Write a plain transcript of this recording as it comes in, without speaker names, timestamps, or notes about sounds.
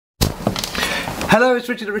Hello, it's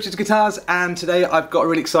Richard at Richard's Guitars, and today I've got a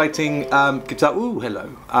really exciting guitar. Ooh,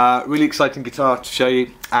 hello! Really exciting guitar to show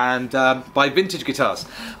you, and by Vintage Guitars.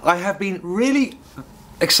 I have been really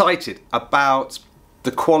excited about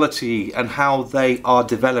the quality and how they are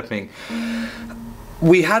developing.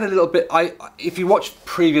 We had a little bit. If you watch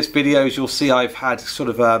previous videos, you'll see I've had sort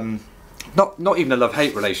of not even a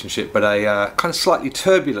love-hate relationship, but a kind of slightly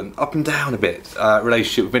turbulent, up and down a bit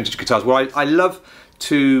relationship with Vintage Guitars, where I love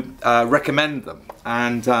to recommend them,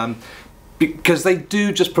 and because they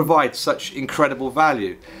do just provide such incredible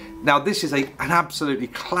value. Now this is an absolutely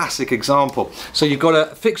classic example. So you've got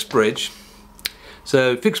a fixed bridge,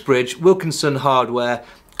 Wilkinson hardware,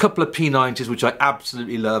 a couple of P90s which I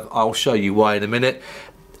absolutely love. I'll show you why in a minute.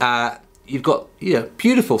 You've got, yeah,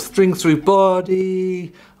 beautiful string through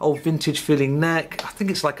body, old vintage filling neck. I think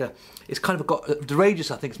it's like it's kind of got the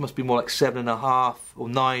radius. I think it must be more like 7.5 or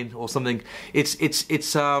 9 or something. It's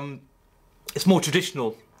more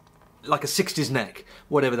traditional, like a 60s neck,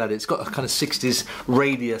 whatever that is. It's got a kind of 60s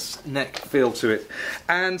radius neck feel to it,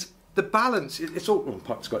 and the balance. It's got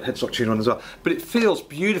headstock tuner on as well, but it feels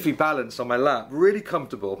beautifully balanced on my lap. Really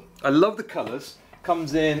comfortable. I love the colours.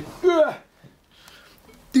 Comes in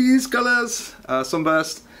these colours,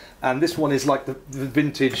 sunburst, and this one is like the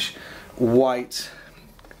vintage white.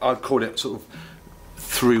 I'd call it sort of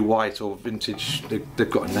through white or vintage. They've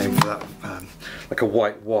got a name for that, like a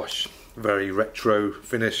white wash, very retro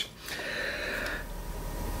finish.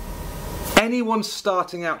 Anyone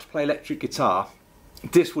starting out to play electric guitar,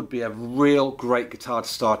 this would be a real great guitar to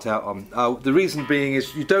start out on. The reason being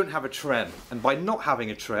is you don't have a trem, and by not having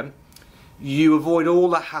a trem, you avoid all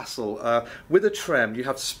the hassle. With a trem, you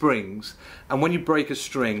have springs, and when you break a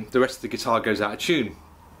string, the rest of the guitar goes out of tune.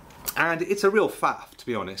 And it's a real faff, to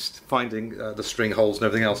be honest, finding the string holes and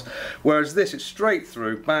everything else. Whereas this, it's straight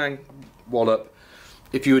through, bang, wallop.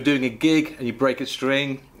 If you were doing a gig and you break a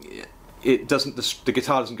string, it doesn't. The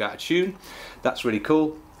guitar doesn't go out of tune. That's really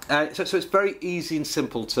cool. So it's very easy and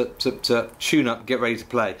simple to tune up, and get ready to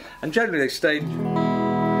play. And generally, they stay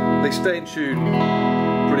in tune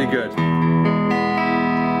pretty good.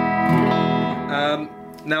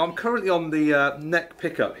 Now I'm currently on the neck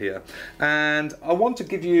pickup here, and I want to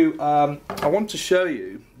give you, I want to show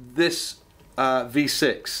you this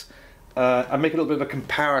V6 and make a little bit of a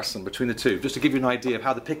comparison between the two, just to give you an idea of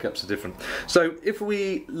how the pickups are different. So if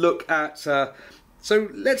we look at, so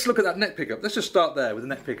let's look at that neck pickup. Let's just start there with the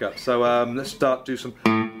neck pickup. So let's do some.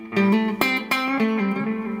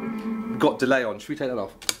 We've got delay on. Should we take that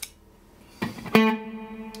off?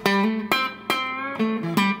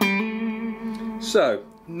 So,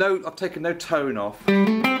 no, I've taken no tone off.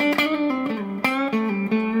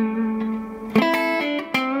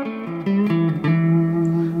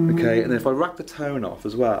 Okay, and if I rack the tone off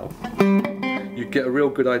as well, you get a real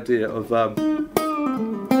good idea of,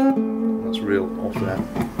 that's real off there.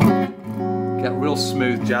 Get real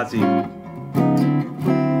smooth, jazzy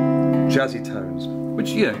tones, which,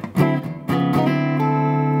 you know,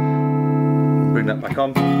 bring that back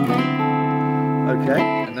on. Okay,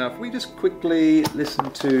 and now if we just quickly listen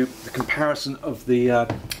to the comparison of the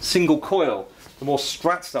single coil, the more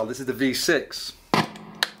Strat style. This is the V6.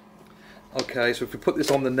 Okay, so if we put this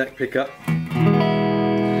on the neck pickup,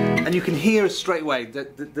 and you can hear straight away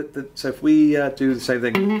so if we do the same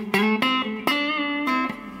thing.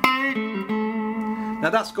 Now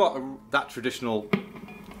that's got that traditional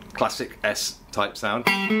classic S type sound.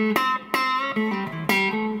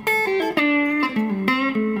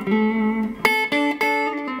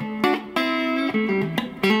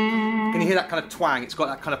 Hear that kind of twang, it's got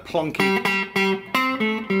that kind of plonky.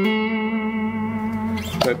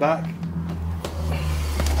 Go back.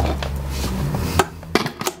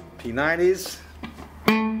 P90s.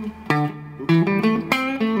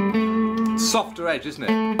 Softer edge, isn't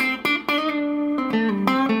it?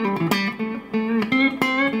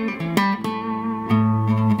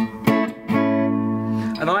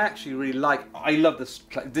 And I actually really I love this.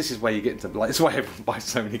 This is where you get into, like, this is why everyone buys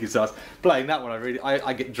so many guitars. Playing that one,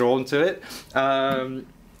 I get drawn to it, and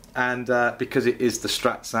because it is the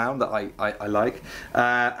Strat sound that I like,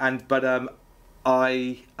 but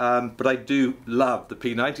I do love the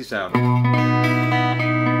P90 sound,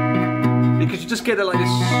 because you just get like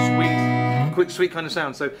this sweet kind of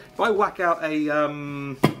sound. So if I whack out a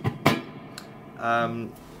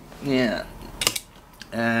yeah.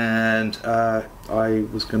 And I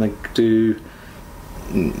was going to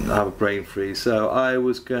I have a brain freeze, so I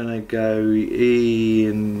was going to go E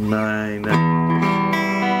and 9.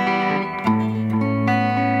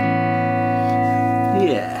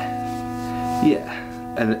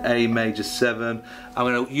 Yeah, and A major 7. I'm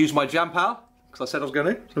going to use my jam pal, because I said I was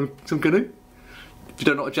going to, so I'm going to. If you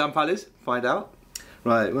don't know what a jam pal is, find out.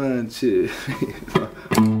 Right, 1, 2, 3, 4.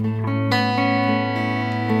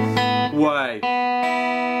 Way.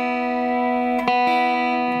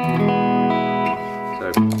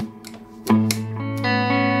 So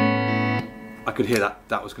I could hear that.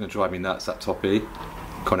 That was going to drive me nuts. That top E,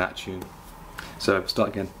 gone out of tune. So start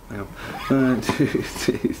again. Hang on. 1, 2,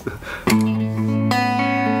 3, 4.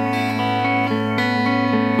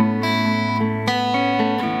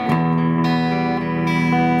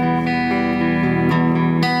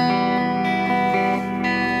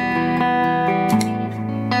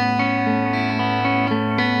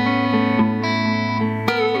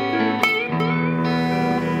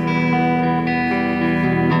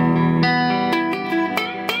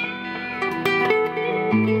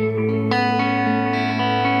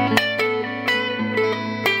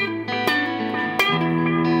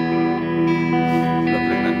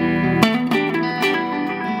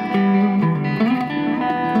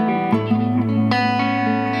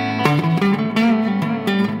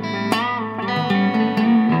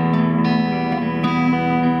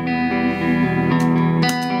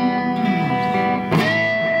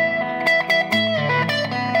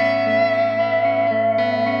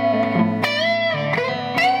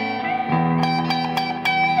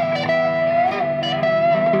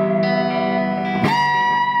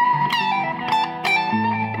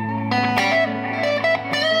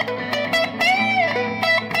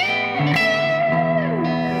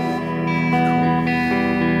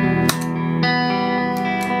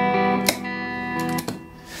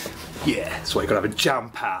 Yeah, that's why you gotta have a jam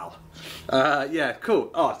pal. Yeah, cool.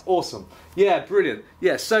 Oh, it's awesome. Yeah, brilliant.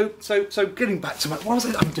 Yeah, so getting back to my, what was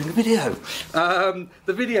it? I'm doing a video.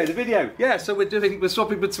 The video. Yeah, so we're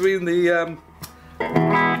swapping between the.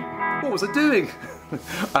 What was I doing?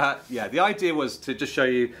 Yeah, the idea was to just show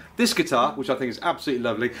you this guitar, which I think is absolutely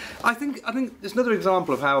lovely. I think there's another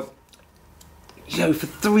example of how, you know, for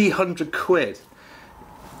 300 quid.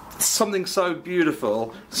 Something so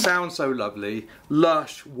beautiful, sounds so lovely,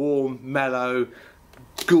 lush, warm, mellow,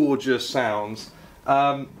 gorgeous sounds.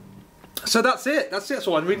 So that's it. That's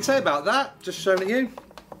all I really say about that. Just showing it you.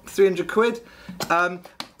 300 quid.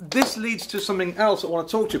 This leads to something else I want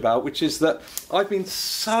to talk to you about, which is that I've been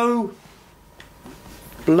so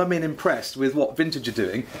blooming impressed with what Vintage are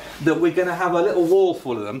doing that we're going to have a little wall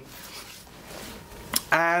full of them.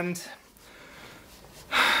 And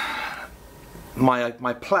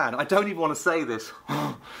my plan, I don't even want to say this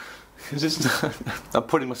because I'm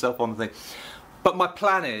putting myself on the thing, but my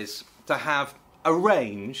plan is to have a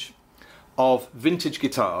range of vintage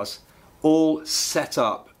guitars all set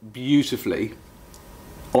up beautifully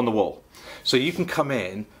on the wall, so you can come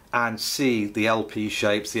in and see the LP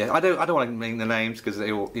shapes. I don't want to name the names because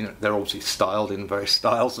they all, you know, they're obviously styled in various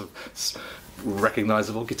styles of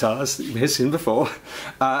recognisable guitars that you may have seen before,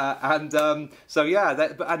 so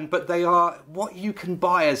yeah, but they are what you can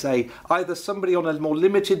buy as either somebody on a more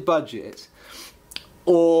limited budget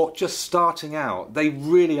or just starting out. They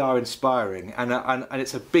really are inspiring, and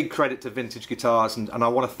it's a big credit to Vintage Guitars, and I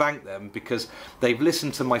want to thank them because they've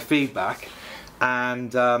listened to my feedback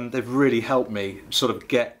and they've really helped me sort of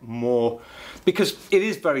get more. Because it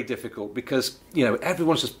is very difficult, because, you know,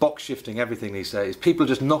 everyone's just box shifting everything these days. People are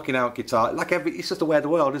just knocking out guitar, like it's just the way of the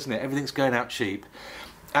world, isn't it? Everything's going out cheap.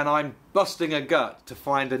 And I'm busting a gut to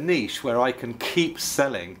find a niche where I can keep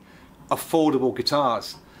selling affordable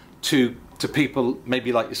guitars to people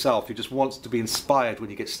maybe like yourself who just wants to be inspired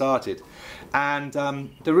when you get started. And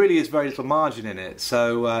there really is very little margin in it.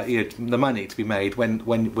 So, you know, the money to be made when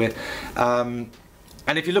we're...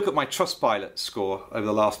 And if you look at my Trustpilot score over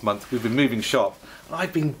the last month, we've been moving shop.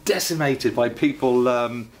 I've been decimated by people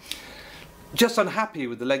just unhappy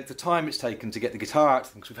with the length of time it's taken to get the guitar out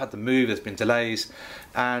to them, because we've had to move, there's been delays,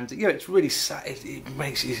 and you know, it's really sad.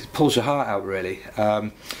 It pulls your heart out, really.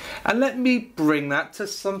 And let me bring that to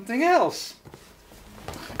something else,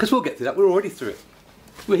 because we'll get through that. We're already through it.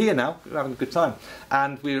 We're here now, we're having a good time,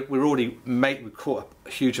 and we've caught a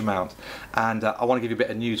huge amount. And I want to give you a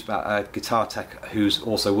bit of news about a guitar tech who's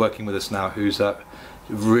also working with us now, who's a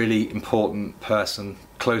really important person,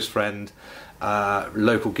 close friend,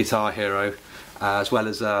 local guitar hero, as well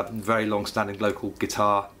as a very long-standing local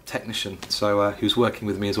guitar technician, so who's working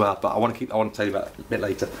with me as well. But I want to tell you about it a bit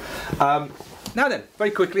later. Now then,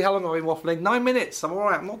 very quickly, how long have I been waffling? 9 minutes. I'm all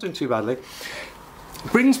right. I'm not doing too badly.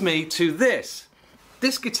 Brings me to this.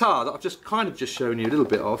 This guitar that I've just kind of just shown you a little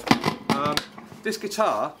bit of, this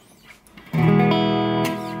guitar,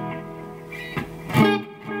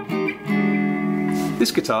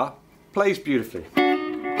 plays beautifully.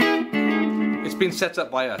 It's been set up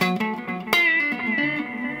by us.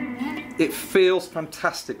 It feels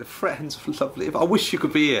fantastic. The fret ends are lovely. I wish you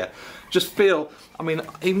could be here. Just feel, I mean,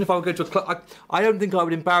 even if I would go to a club, I don't think I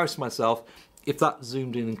would embarrass myself if that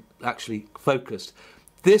zoomed in and actually focused.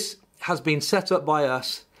 This has been set up by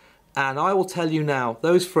us, and I will tell you now,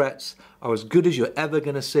 those frets are as good as you're ever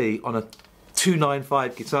going to see on a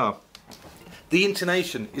 295 guitar. The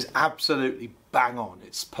intonation is absolutely bang on.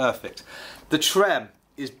 It's perfect. The trem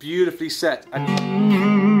is beautifully set and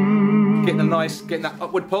getting that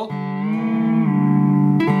upward pull.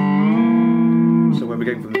 So when we're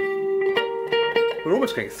going from, we're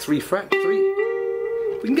almost getting 3 fret, 3.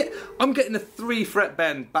 We can get. I'm getting a 3 fret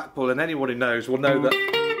bend back pull, and anyone who knows will know that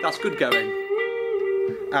that's good going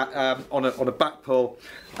on a back pull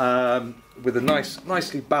with a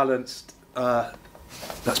nicely balanced.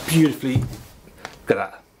 That's beautifully. Look at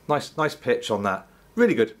that. Nice pitch on that.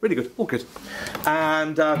 Really good, all good.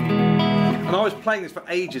 And I was playing this for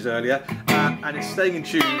ages earlier, and it's staying in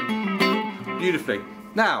tune beautifully.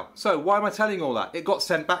 Now, so why am I telling you all that? It got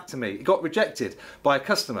sent back to me. It got rejected by a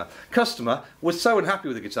customer. Customer was so unhappy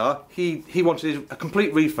with the guitar, he wanted a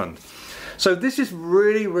complete refund. So this is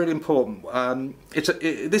really important.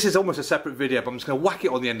 This is almost a separate video, but I'm just going to whack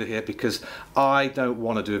it on the end of here because I don't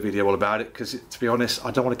want to do a video all about it because, to be honest,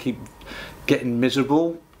 I don't want to keep getting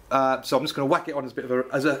miserable. So I'm just going to whack it on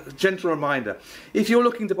as a gentle reminder. If you're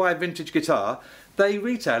looking to buy a vintage guitar, they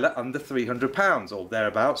retail at under £300 or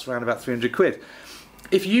thereabouts, around about 300 quid.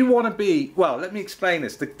 If you want to be, well, let me explain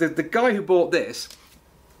this. The guy who bought this,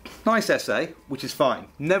 nice essay, which is fine,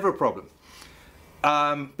 never a problem.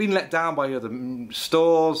 Been let down by other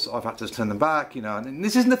stores, I've had to turn them back, you know, and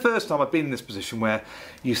this isn't the first time I've been in this position where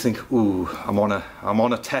you think, ooh, I'm on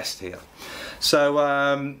a test here. So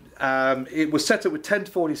it was set up with 10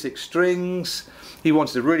 to 46 strings. He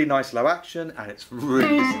wanted a really nice low action, and it's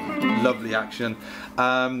really lovely action.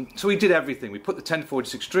 So we did everything. We put the 10 to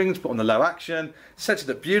 46 strings, put on the low action, set it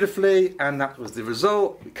up beautifully, and that was the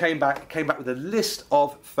result. It came back with a list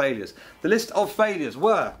of failures. The list of failures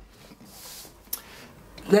were,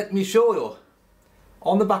 let me show you,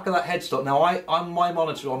 on the back of that headstock. Now on my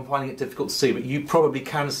monitor, I'm finding it difficult to see, but you probably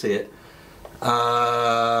can see it.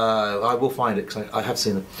 I will find it because I have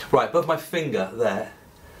seen it. Right, above my finger there.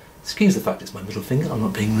 Excuse the fact it's my middle finger, I'm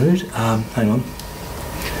not being rude. Hang on.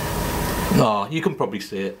 Oh, you can probably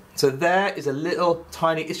see it. So there is a little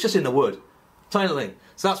tiny, it's just in the wood. Tiny thing.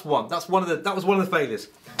 So that's one. That was one of the failures.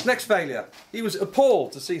 Next failure. He was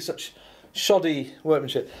appalled to see such shoddy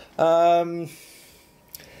workmanship.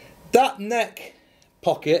 That neck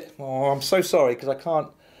pocket, oh, I'm so sorry because I can't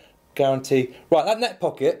guarantee. Right, that neck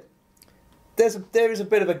pocket, there is a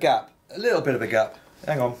bit of a gap, a little bit of a gap.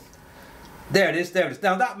 Hang on. There it is, there it is.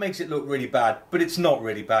 Now that makes it look really bad, but it's not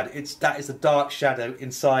really bad. That is a dark shadow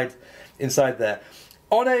inside there.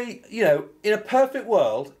 On a, you know, in a perfect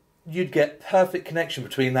world, you'd get perfect connection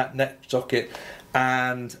between that neck socket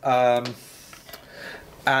and you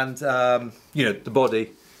know, the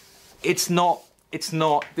body. It's not.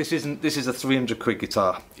 This is a 300 quid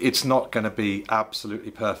guitar. It's not going to be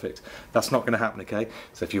absolutely perfect. That's not going to happen, okay?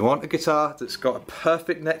 So if you want a guitar that's got a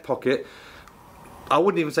perfect neck pocket, I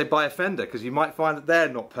wouldn't even say buy a Fender because you might find that they're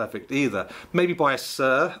not perfect either. Maybe buy a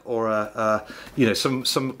Sir or a you know,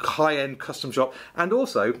 some high-end custom shop. And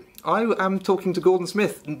also, I am talking to Gordon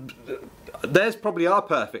Smith. Theirs probably are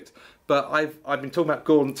perfect, but I've been talking about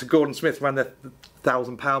Gordon Smith around the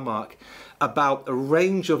 £1,000 mark about a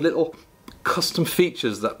range of little custom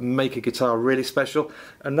features that make a guitar really special,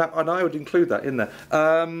 and I would include that in there.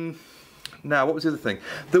 Now, what was the other thing?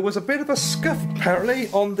 There was a bit of a scuff apparently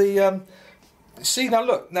on the. See, now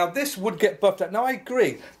look, now this would get buffed out. Now I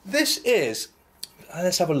agree. This is.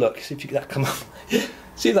 Let's have a look. See if you get that come up.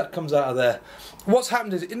 See if that comes out of there. What's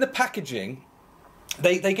happened is in the packaging,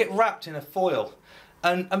 they get wrapped in a foil,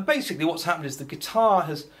 and basically what's happened is the guitar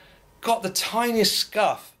has got the tiniest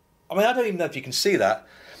scuff. I mean, I don't even know if you can see that.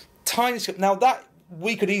 Tiny scuff. Now that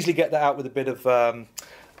we could easily get that out with a bit of.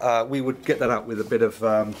 We would get that out with a bit of.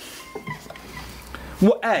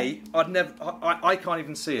 Well, I can't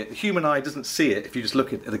even see it. The human eye doesn't see it if you just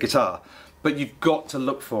look at the guitar. But you've got to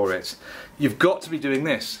look for it. You've got to be doing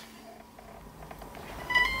this.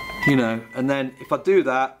 You know, and then if I do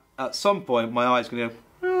that, at some point my eye's going to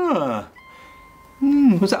go,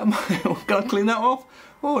 was that, can I clean that off?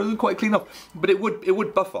 Oh, it doesn't quite clean off. But it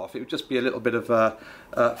would buff off. It would just be a little bit of a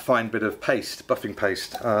fine bit of paste, buffing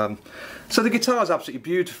paste. So the guitar is absolutely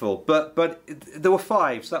beautiful. But there were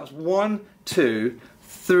 5. So that was 1, 2,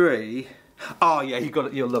 3. Oh yeah,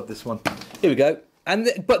 you'll love this one. Here we go.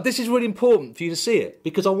 But this is really important for you to see it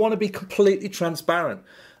because I want to be completely transparent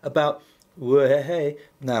about. Hey.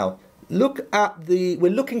 Now look at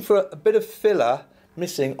we're looking for a bit of filler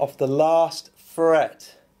missing off the last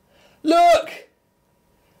fret. Look!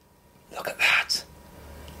 Look at that.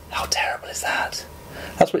 How terrible is that?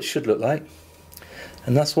 That's what it should look like.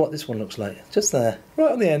 And that's what this one looks like. Just there,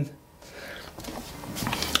 right on the end.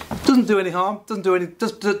 Doesn't do any harm, doesn't do any,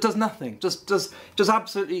 does nothing. Does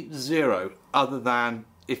absolutely zero, other than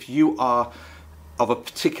if you are of a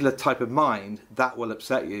particular type of mind, that will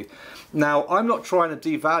upset you. Now, I'm not trying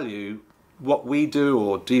to devalue what we do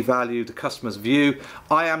or devalue the customer's view.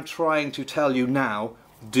 I am trying to tell you now,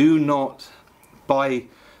 do not buy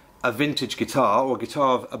a vintage guitar or a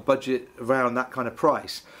guitar of a budget around that kind of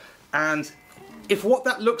price. And if what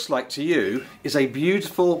that looks like to you is a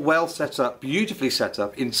beautiful, well set up, beautifully set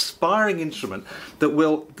up, inspiring instrument that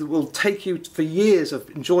will take you for years of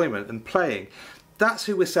enjoyment and playing, that's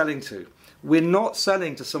who we're selling to. We're not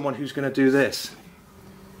selling to someone who's going to do this.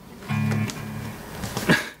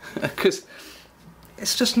 Because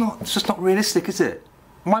it's just not realistic, is it?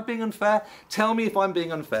 Am I being unfair? Tell me if I'm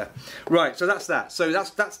being unfair. Right, so that's that. So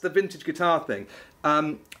that's the vintage guitar thing.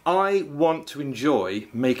 I want to enjoy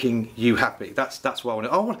making you happy. That's what I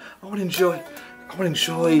want. I want to enjoy.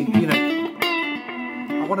 You know,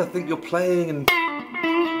 I want to think you're playing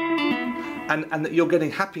and that you're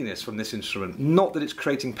getting happiness from this instrument, not that it's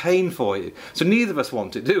creating pain for you. So neither of us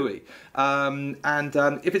want it, do we?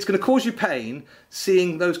 If it's going to cause you pain,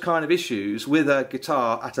 seeing those kind of issues with a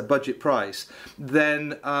guitar at a budget price,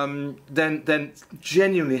 then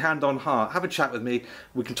genuinely, hand on heart, have a chat with me.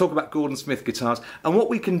 We can talk about Gordon Smith guitars and what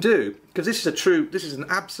we can do, because this is an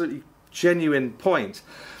absolutely genuine point.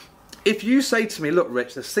 If you say to me, look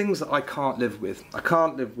Rich, there's things that I can't live with. I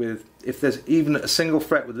can't live with if there's even a single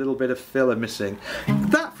fret with a little bit of filler missing.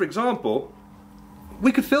 That, for example,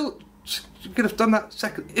 we could have done that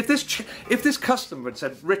second. If this customer had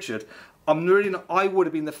said, Richard, I would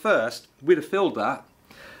have been the first, we'd have filled that.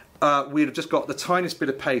 We'd have just got the tiniest bit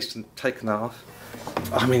of paste and taken that off.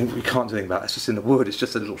 I mean, we can't do anything about it. It's just in the wood. It's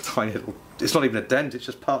just a little tiny little, it's not even a dent, it's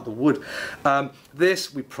just part of the wood.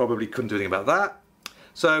 This, we probably couldn't do anything about that.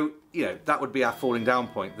 So, you know, that would be our falling down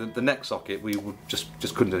point. The neck socket, we would just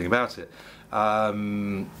couldn't do anything about it.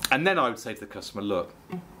 And then I would say to the customer, look,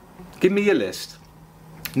 give me your list.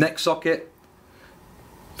 Neck socket,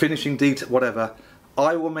 finishing detail, whatever.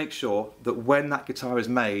 I will make sure that when that guitar is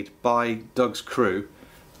made by Doug's crew,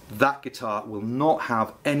 that guitar will not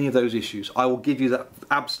have any of those issues. I will give you that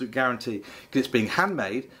absolute guarantee, because it's being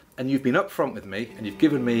handmade and you've been upfront with me and you've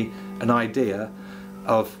given me an idea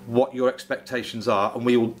of what your expectations are,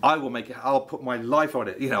 and I will make it. I'll put my life on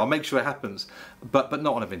it. You know, I'll make sure it happens, but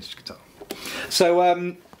not on a vintage guitar.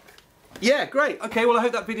 So yeah, great. Okay, well I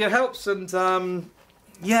hope that video helps, and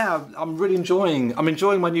yeah, I'm really enjoying. I'm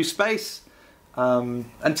enjoying my new space.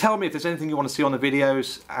 And tell me if there's anything you want to see on the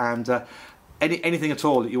videos, and anything at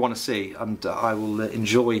all that you want to see, and I will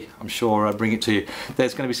enjoy. I'm sure bring it to you.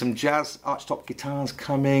 There's going to be some jazz archtop guitars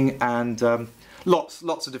coming, and lots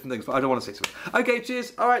of different things, but I don't want to say too much. Okay,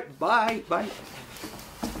 cheers. All right, bye.